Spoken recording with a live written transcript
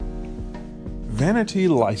vanity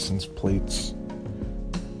license plates.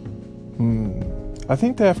 I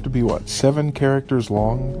think they have to be, 7 characters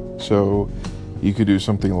long? So you could do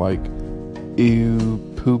something like, ew,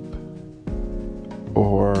 poop,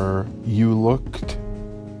 or you looked,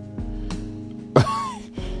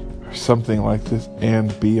 or something like this,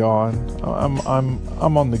 and beyond.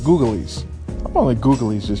 I'm on the Googlies. I'm on the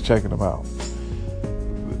Googlies just checking them out.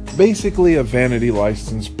 Basically, a vanity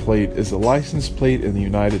license plate is a license plate in the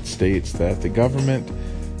United States that the government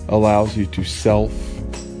allows you to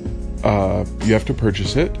you have to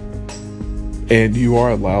purchase it, and you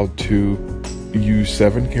are allowed to use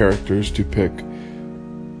 7 characters to pick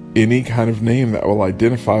any kind of name that will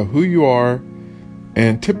identify who you are.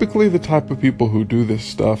 And typically the type of people who do this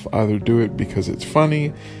stuff either do it because it's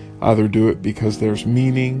funny, either do it because there's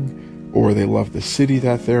meaning, or they love the city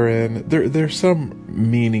that they're in. There's some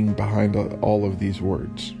meaning behind all of these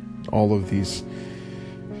words, all of these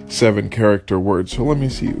 7 character words. So let me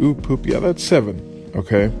see. Ooh, poop. Yeah, that's 7.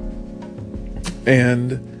 Okay.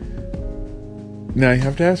 And now you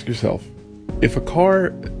have to ask yourself, if a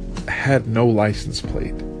car had no license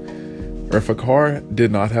plate, or if a car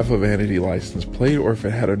did not have a vanity license plate, or if it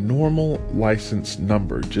had a normal license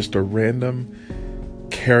number, just a random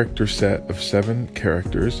character set of 7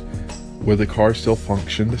 characters, would the car still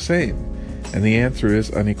function the same? And the answer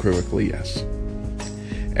is unequivocally yes.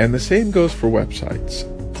 And the same goes for websites.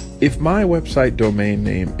 If my website domain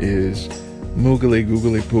name is moogly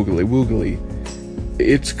googly poogly woogly,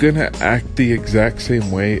 it's gonna act the exact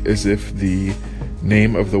same way as if the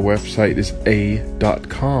name of the website is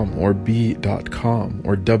a.com or b.com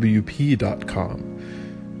or wp.com,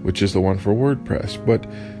 which is the one for WordPress. But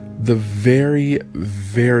the very,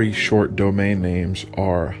 very short domain names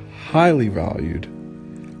are highly valued,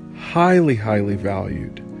 highly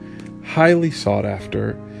valued, highly sought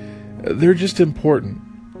after. They're just important.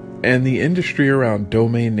 And the industry around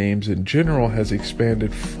domain names in general has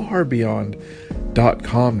expanded far beyond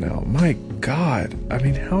 .com now. My God. I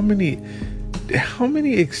mean, how many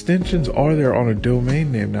extensions are there on a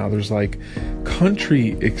domain name now? There's like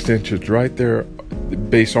country extensions right there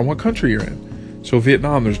based on what country you're in. So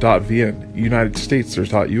Vietnam, there's .vn. United States,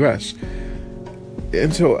 there's .us.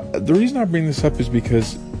 And so the reason I bring this up is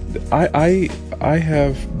because I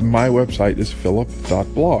have, my website is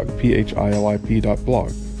philip.blog,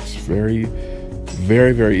 philip.blog. It's very,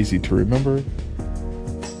 very, very easy to remember.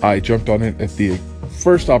 I jumped on it at the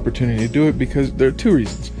first opportunity to do it because there are 2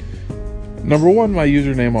 reasons. Number 1, my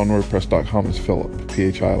username on WordPress.com is Philip,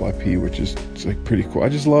 Philip, which is like pretty cool. I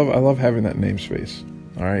love having that namespace.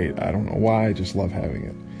 All right, I don't know why, I just love having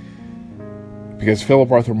it. Because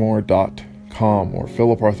PhilipArthurMoore.com or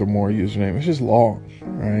Philip Arthur Moore username, it's just long,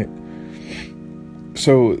 right?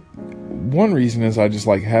 So one reason is I just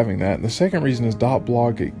like having that. And the second reason is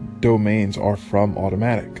 .blog domains are from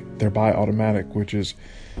Automatic. They're by Automatic, which is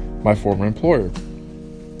my former employer.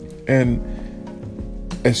 And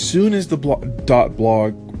as soon as the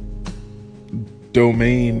 .blog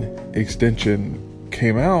domain extension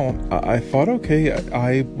came out, I thought, okay,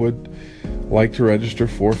 I would like to register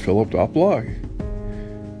for Philip.blog.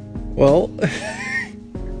 Well,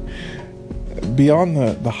 beyond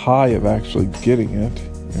the high of actually getting it,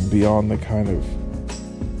 and beyond the kind of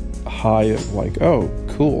high of like, oh,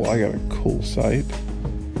 cool, I got a cool site,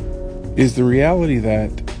 is the reality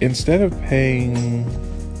that instead of paying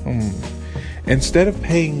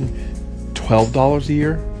 $12 a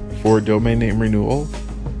year for a domain name renewal,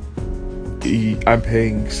 I'm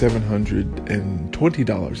paying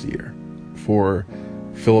 $720 a year for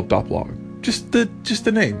Philip.blog. Just the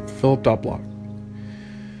name, Philip.blog.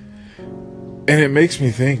 And it makes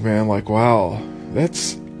me think, man, like, wow,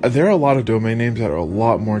 there are a lot of domain names that are a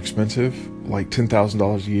lot more expensive, like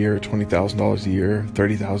 $10,000 a year, $20,000 a year,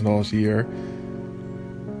 $30,000 a year.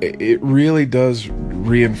 It really does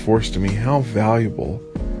reinforce to me how valuable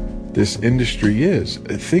this industry is.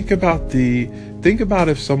 Think about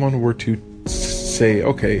if someone were to say,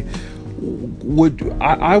 okay,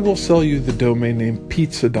 I will sell you the domain name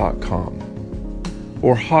pizza.com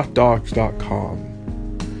or hotdogs.com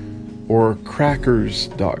or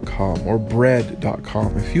crackers.com or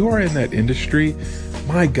bread.com. If you are in that industry,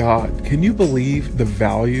 my God, can you believe the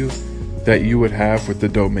value that you would have with the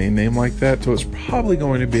domain name like that? So it's probably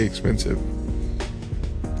going to be expensive.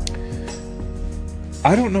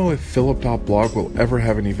 I don't know if Philip.blog will ever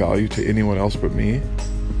have any value to anyone else but me,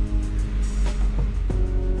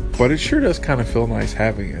 but it sure does kind of feel nice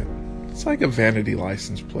having it. It's like a vanity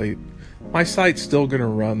license plate. My site's still going to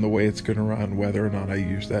run the way it's going to run whether or not I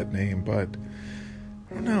use that name, but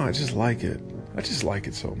I don't know, I just like it. I just like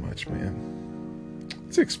it so much, man.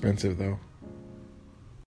 It's expensive though.